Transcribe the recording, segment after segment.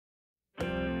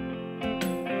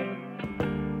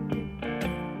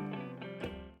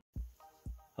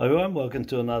Hi everyone, welcome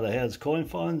to another How's Coin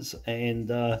Finds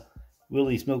and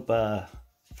Willy's Milk Bar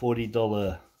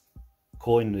 $40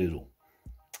 coin noodle.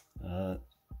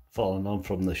 Following on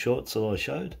from the shorts that I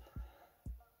showed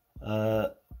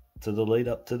to the lead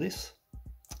up to this.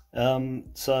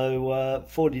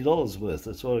 $40 worth,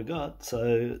 that's what I got.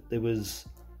 So there was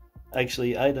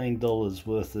actually $18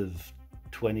 worth of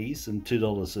 20s and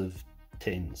 $2 of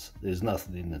 10s. There's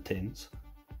nothing in the 10s.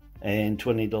 And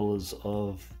 $20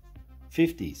 of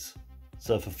 50s.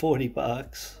 So for 40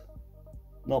 bucks,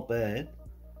 not bad.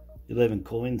 11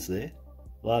 coins there.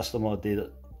 Last time I did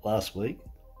it last week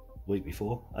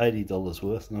before, $80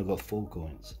 worth, and I got 4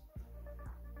 coins.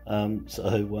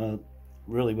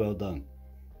 Really well done.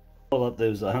 All up there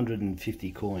was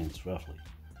 150 coins roughly.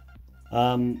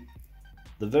 The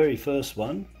very first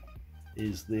one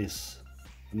is this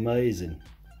amazing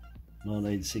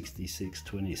 1966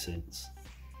 20 cents.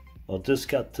 I'll just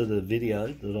cut to the video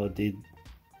that I did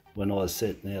when I was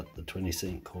setting out the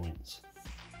 20-cent coins.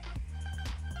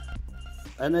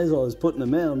 And as I was putting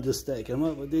them out, I'm just stacking them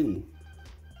up. I didn't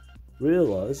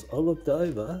realise, I looked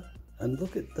over and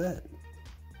look at that.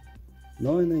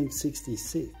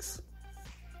 1966.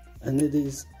 And it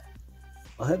is,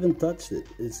 I haven't touched it.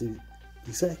 It's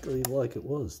exactly like it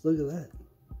was. Look at that.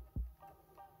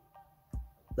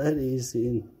 That is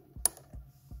in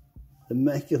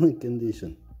immaculate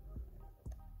condition.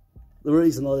 The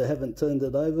reason I haven't turned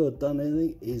it over or done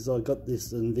anything is I got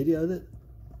this and videoed it.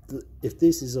 If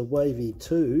this is a wavy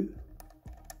 2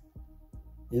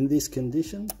 in this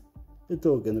condition, we're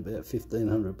talking about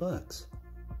 1,500 bucks.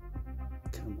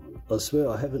 Come on, I swear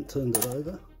I haven't turned it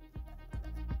over.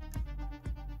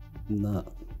 No.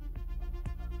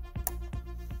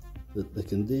 The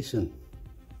condition,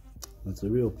 it's a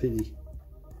real pity.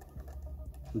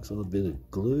 Looks like a bit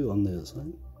of glue on there or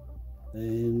something.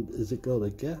 And has it got a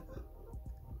gap?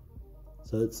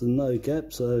 So it's a no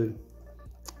gap, so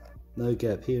no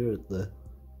gap here at the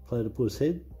platypus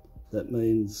head. That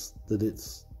means that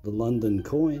it's the London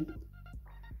coin.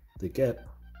 The gap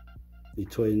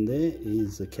between there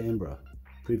is a Canberra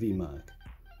privy mark.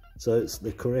 So it's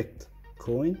the correct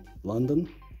coin, London,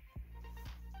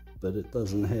 but it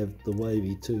doesn't have the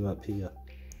wavy 2 up here.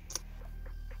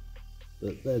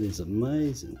 But that is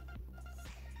amazing.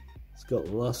 It's got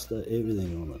luster,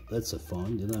 everything on it. That's a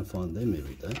find. You don't find them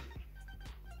every day.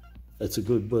 It's a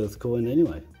good worth coin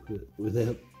anyway,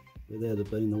 without it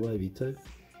being the wavy 2.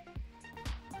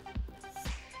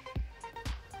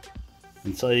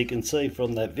 And so you can see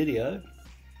from that video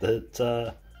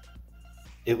that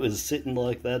it was sitting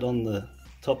like that on the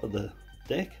top of the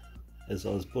deck as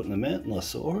I was putting them out, and I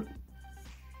saw it.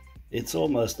 It's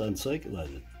almost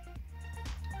uncirculated.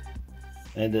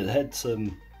 And it had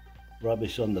some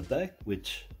rubbish on the back,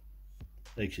 which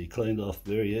actually cleaned off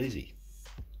very easy.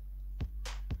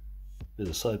 Bit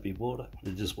of soapy water,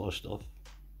 it just washed off.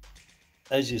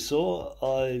 As you saw,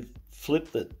 I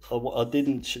flipped it. I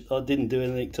didn't do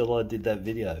anything till I did that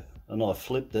video, and I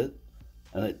flipped it,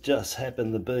 and it just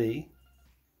happened to be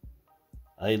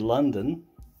a London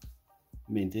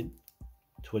minted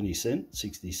 20 cent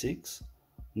 66,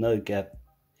 no gap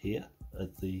here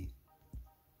at the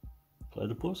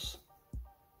platypus,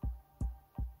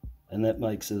 and that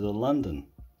makes it a London,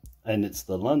 and it's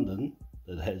the London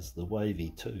that has the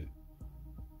wavy 2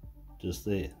 just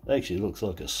there. It actually looks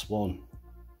like a swan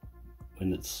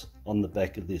when it's on the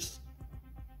back of this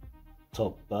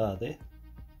top bar there,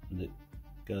 and it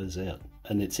goes out,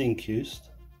 and it's incused,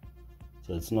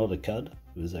 so it's not a cud,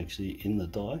 it was actually in the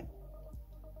die.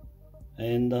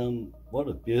 And what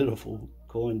a beautiful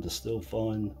coin to still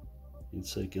find in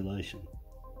circulation.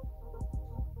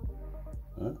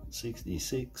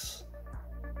 66.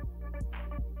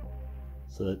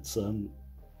 So it's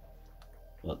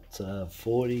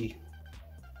 40,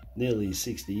 nearly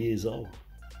 60 years old.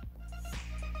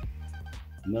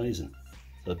 Amazing.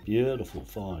 It's a beautiful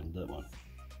find, that one.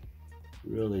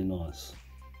 Really nice.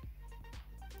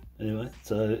 Anyway,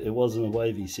 so it wasn't a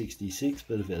wavy 66,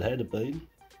 but if it had been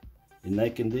in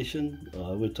that condition,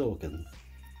 we're talking,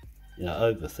 you know,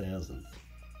 over 1,000.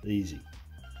 Easy.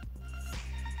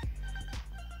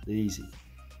 Easy.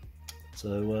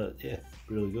 So yeah,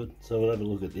 really good. So we'll have a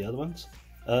look at the other ones.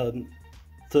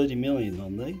 30 million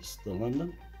on these, the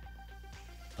London.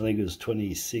 I think it was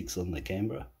 26 on the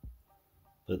Canberra,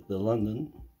 but the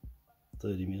London,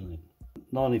 30 million.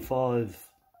 95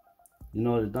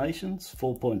 United Nations,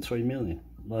 4.3 million.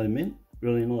 Low mint,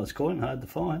 really nice coin, hard to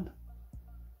find.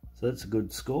 So that's a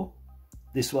good score.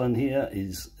 This one here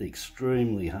is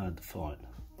extremely hard to find.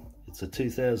 It's a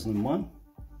 2001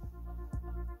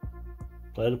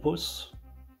 platypus,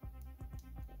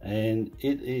 and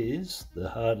it is the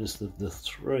hardest of the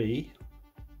three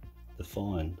to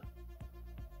find,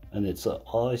 and it's an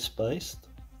I spaced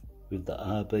with the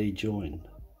RB joined.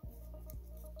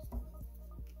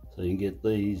 So you can get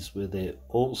these where they're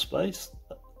all spaced,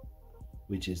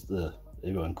 which is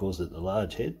everyone calls it the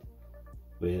large head,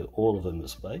 where all of them are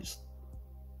spaced,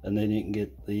 and then you can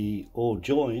get the all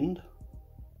joined,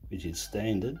 which is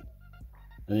standard,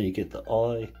 and then you get the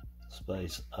I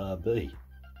space RB,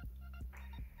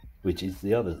 which is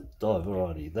the other die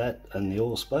variety. That and the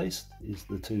all spaced is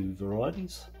the two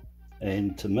varieties,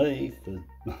 and to me,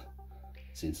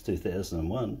 since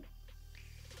 2001,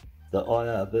 the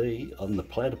IRB on the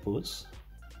platypus,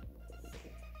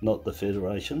 not the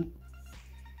Federation,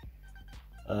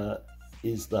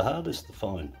 is the hardest to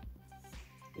find.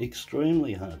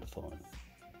 Extremely hard to find.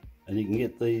 And you can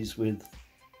get these with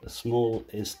a small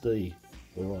SD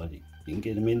variety. You can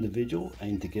get them individual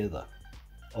and together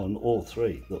on all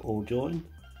three, the all joined,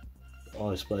 the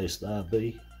I spaced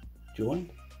RB joined,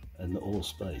 and the all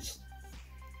spaced.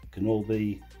 Can all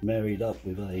be married up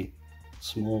with a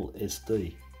small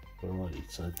SD variety,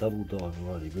 so double die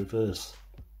variety, reverse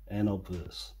and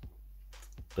obverse.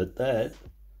 But that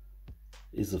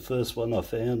is the first one I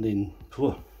found in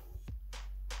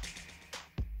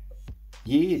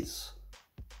years,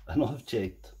 and I've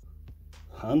checked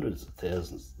hundreds of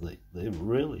thousands. They're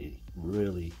really,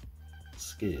 really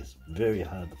scarce, very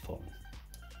hard to find.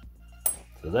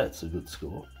 So that's a good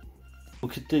score. We'll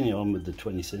continue on with the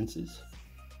 20 cents.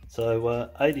 So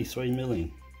 83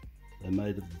 million they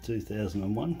made of the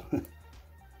 2001.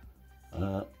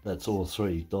 That's all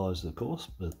three dies, of course,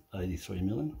 but 83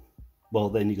 million. Well,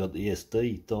 then you got the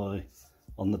SD die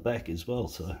on the back as well.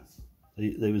 So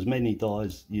there was many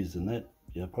dies used in that.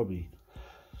 You know, probably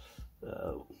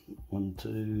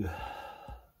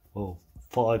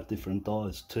 5 different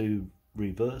dies, 2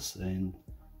 reverse and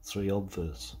 3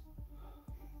 obverse.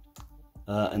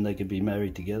 And they could be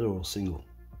married together or single.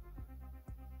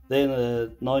 Then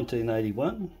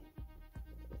 1981,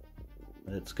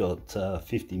 that's got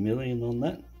 50 million on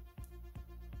that,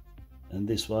 and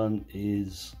this one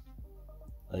is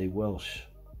a Welsh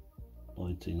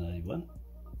 1981,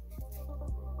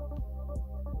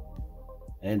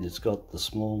 and it's got the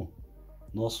small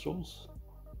nostrils.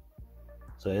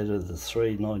 So out of the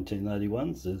 3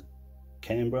 1981s, the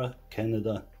Canberra,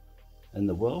 Canada and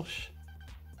the Welsh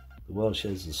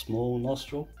has a small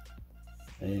nostril,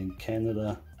 and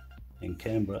Canada and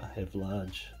Canberra have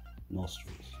large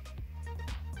nostrils.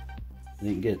 And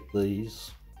you can get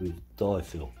these with dye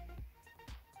fill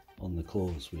on the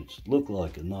claws, which look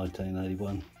like a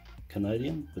 1981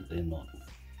 Canadian, but they're not.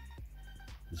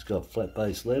 It's got flat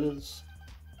base letters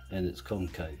and it's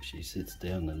concave. She sits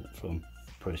down in it from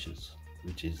pressures,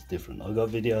 which is different. I've got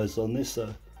videos on this,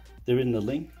 so they're in the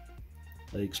link.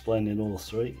 They explain in all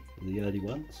 3 of the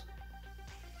 81s.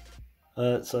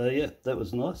 So yeah, that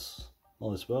was nice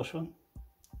Welsh one.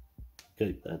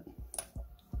 Keep that.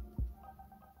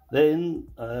 Then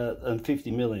and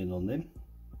 50 million on them.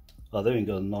 Oh, they only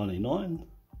got a 99.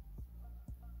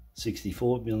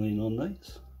 64 million on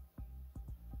these.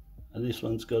 And this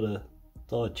one's got a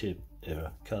die chip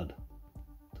error, cud,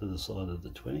 to the side of the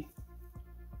 20.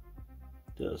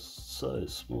 Just so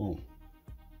small.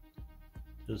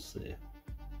 Just there.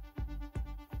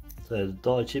 So the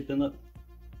die chip in it,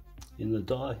 in the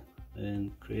die,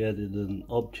 and created an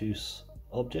obtuse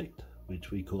object,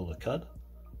 which we call a cud,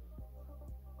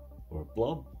 or a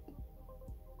blob,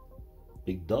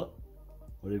 big dot,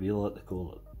 whatever you like to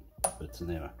call it, but it's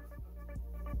an error.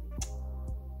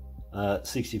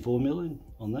 64 million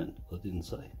on that, I didn't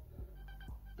say.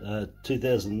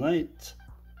 2008,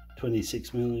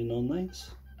 26 million on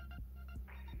these.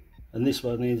 And this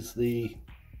one is the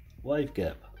wave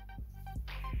gap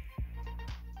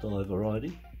die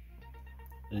variety,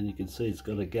 and you can see it's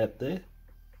got a gap there,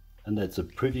 and that's a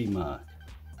privy mark.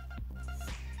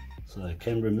 So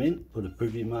Canberra Mint put a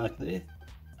privy mark there,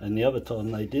 and the other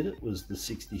time they did it was the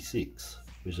 66,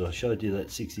 which I showed you that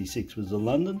 66 was a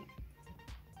London.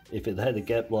 If it had a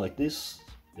gap like this,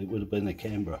 it would have been a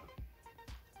Canberra.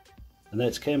 And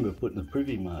that's Canberra putting a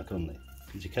privy mark on there,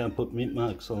 because you can't put mint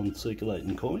marks on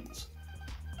circulating coins.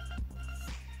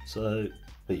 So,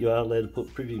 but you are allowed to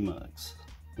put privy marks.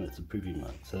 That's a privy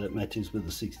mark, so that matches with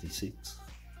the 66.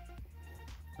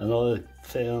 And I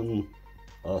found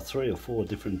 3 or 4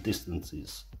 different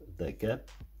distances of that gap,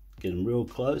 getting real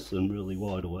close and really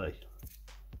wide away.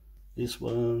 This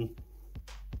one's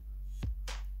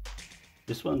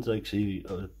actually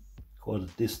quite a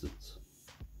distance.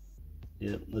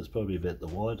 Yeah, that's probably about the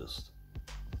widest.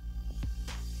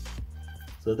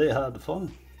 So they're hard to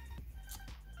find.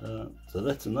 So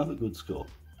that's another good score.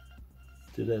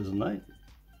 2008.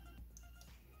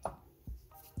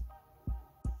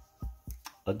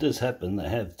 I just happen to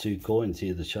have two coins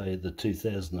here to show you the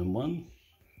 2001.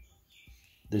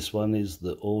 This one is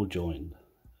the all joined.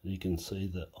 You can see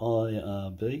the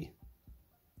IRB.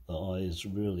 The I is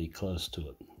really close to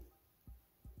it.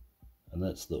 And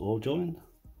that's the all joined.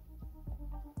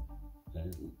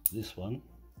 And this one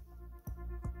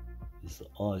is the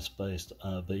I spaced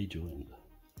RB joined.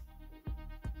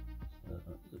 So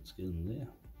let's get in there.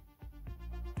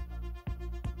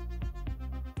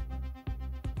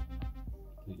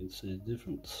 You can see the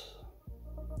difference.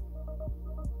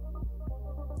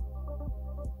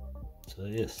 So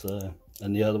yes,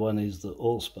 and the other one is the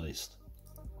all spaced.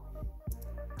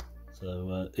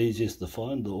 So easiest to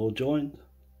find, the all joined,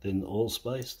 then the all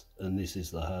spaced, and this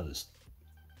is the hardest,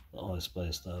 the I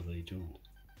spaced RB joined.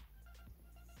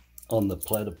 On the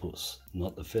platypus,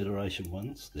 not the Federation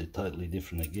ones, they're totally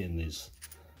different again. There's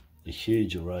a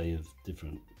huge array of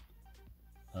different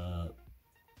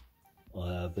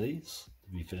IRBs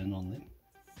to be found on them.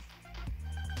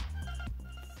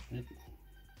 Yep.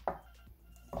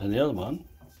 And the other one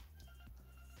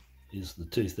is the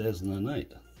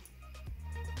 2008.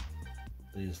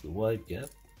 There's the wave gap,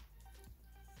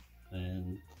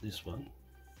 and this one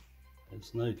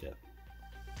has no gap.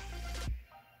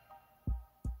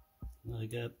 No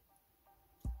gap,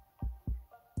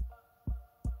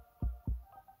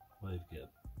 wave gap.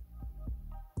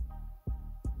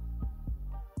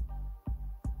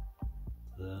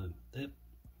 So, yep.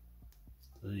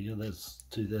 There you go, that's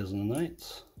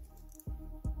 2008.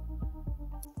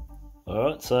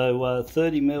 Alright, so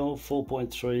 30mm,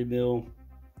 4.3mm,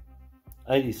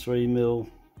 83mm,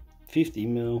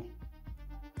 50mm,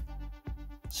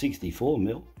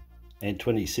 64mm, and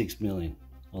 26mm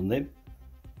on them.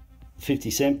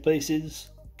 50c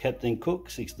pieces, Captain Cook,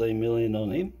 16mm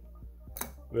on him.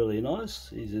 Really nice,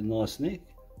 he's a nice nick.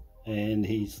 And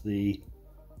he's the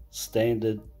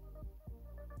standard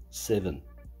 7.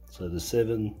 So the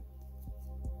 7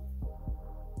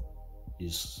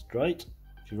 is straight.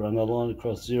 If you run a line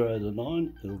across 0 to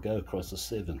 9, it'll go across a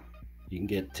 7. You can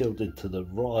get tilted to the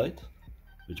right,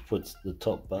 which puts the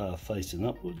top bar facing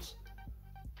upwards.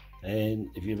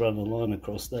 And if you run a line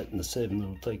across that in the 7,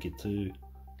 it'll take you to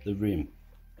the rim.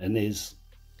 And there's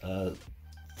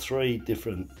 3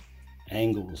 different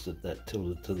angles that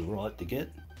tilted to the right to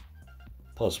get,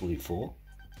 possibly 4.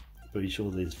 Pretty sure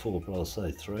there's 4, but I'll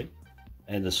say 3.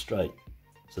 And a straight.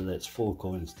 So that's 4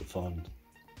 coins to find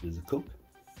with the cook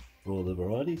for all the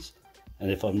varieties.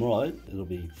 And if I'm right, it'll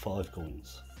be 5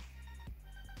 coins.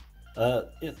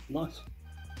 Yeah, nice.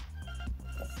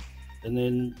 And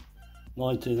then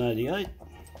 1988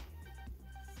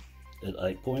 at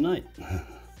 8.8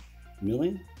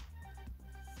 million.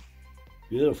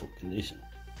 Beautiful condition.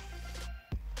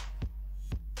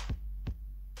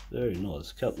 Very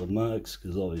nice. Couple of marks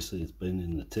because obviously it's been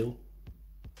in the till,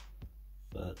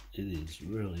 but it is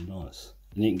really nice.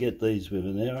 And you can get these with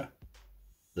an error.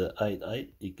 The 8.8,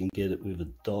 you can get it with a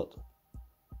dot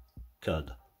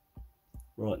cud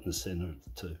right in the centre of the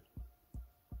 2.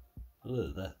 Look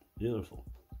at that, beautiful.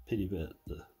 Pity about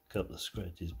the couple of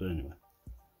scratches, but anyway,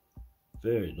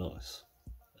 very nice.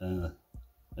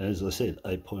 As I said,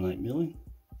 8.8 million,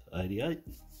 88,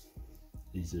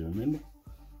 easy to remember.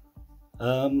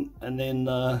 And then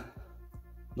not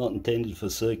intended for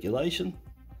circulation.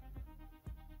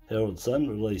 Herald Sun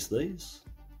released these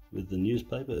with the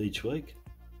newspaper each week.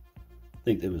 I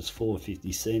think there was 4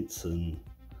 50 cents and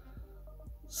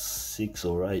 6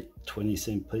 or 8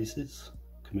 20c pieces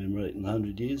commemorating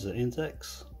 100 years of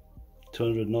ANZACs.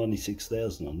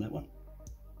 296,000 on that one,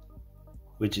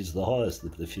 which is the highest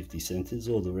of the 50 centers.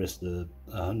 All the rest are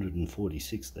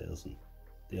 146,000.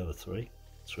 The other 3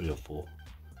 or 4.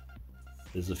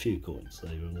 There's a few coins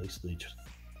they released each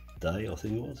day, I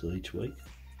think it was, or each week,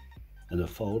 and a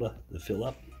folder to fill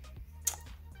up.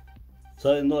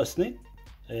 So nice nick,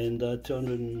 and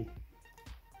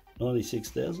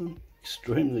 296,000,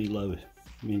 extremely low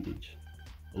mintage,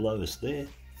 the lowest there,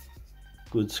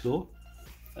 good score.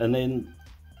 And then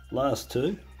last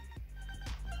 2,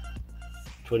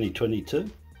 2022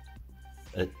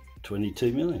 at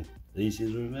 22 million,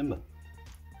 easy to remember.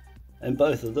 And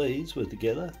both of these were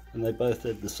together and they both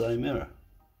had the same error.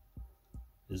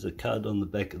 There's a cud on the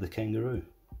back of the kangaroo.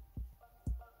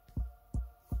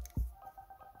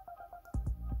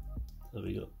 So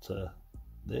we got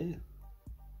there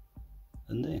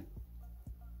and there,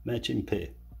 matching pair.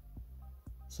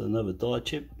 So another die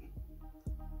chip,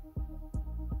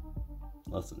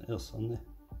 nothing else on there.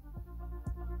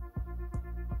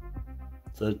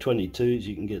 So 22s,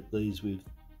 you can get these with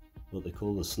what they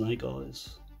call the snake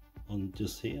eyes on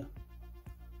just here,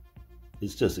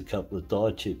 it's just a couple of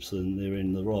die chips and they're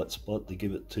in the right spot to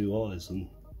give it 2 eyes, and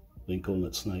been calling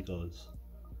it snake eyes.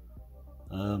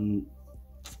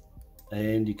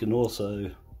 And you can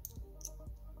also,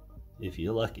 if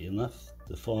you're lucky enough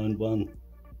to find one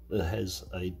that has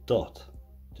a dot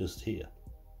just here,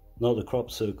 not a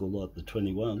crop circle like the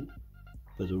 21,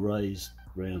 but a raised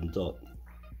round dot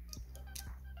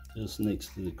just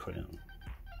next to the crown.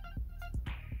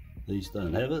 These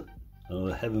don't have it.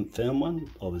 I haven't found one.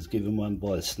 I was given one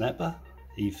by a snapper.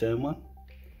 He found one,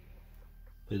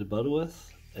 Peter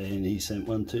Butterworth, and he sent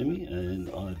one to me, and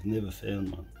I've never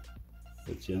found one.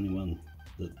 That's the only one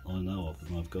that I know of,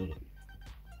 and I've got it.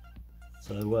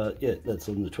 So yeah, that's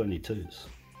on the 22s.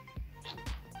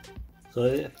 So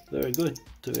yeah, very good.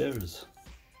 2 errors,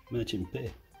 matching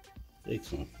pair,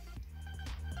 excellent.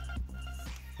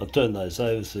 I'll turn those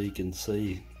over so you can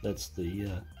see that's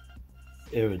the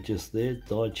error just there,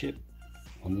 die chip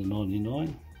on the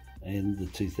 99, and the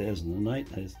 2008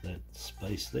 has that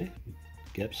space there,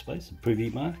 gap space, a privy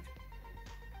mark,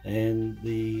 and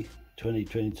the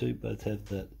 2022 both have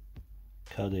that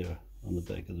cut error on the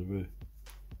back of the roo.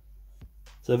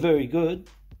 So very good.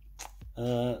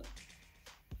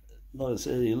 Like I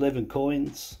said, 11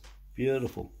 coins,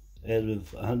 beautiful, out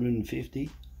of 150.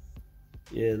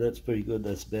 Yeah, that's pretty good.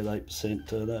 That's about 8%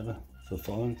 turnover for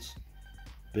fines.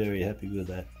 Very happy with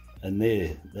that. And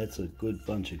there, that's a good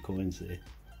bunch of coins there.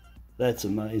 That's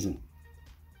amazing.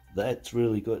 That's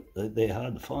really good. They're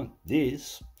hard to find.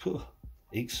 This,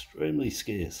 extremely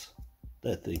scarce.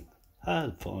 That thing,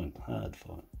 hard to find, hard to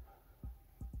find.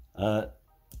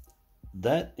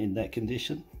 That in that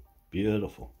condition,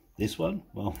 beautiful. This one,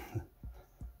 well,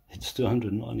 it's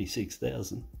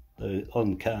 296,000.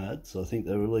 On cards, I think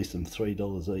they released them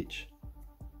 $3 each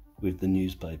with the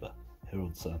newspaper,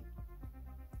 Herald Sun.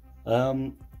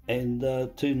 And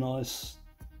 2 nice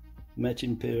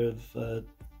matching pair of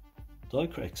die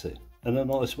cracks there, and a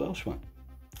nice Welsh one.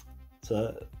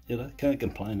 So, you know, can't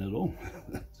complain at all.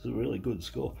 It's a really good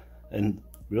score, and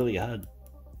really hard to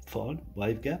find,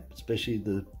 wave gap, especially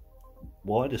the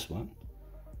widest one.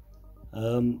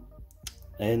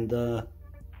 And the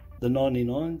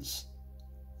 99s,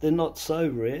 they're not so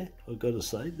rare, I've got to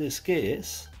say. They're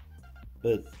scarce,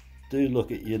 but do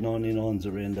look at your 99s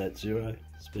around that 0,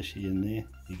 especially in there.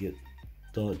 You get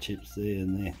die chips there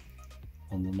and there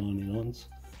on the 99s.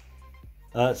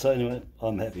 So anyway,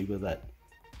 I'm happy with that.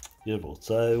 Beautiful.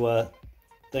 So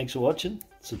thanks for watching.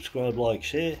 Subscribe, like,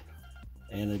 share,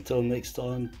 and until next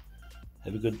time,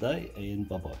 have a good day and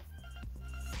bye-bye.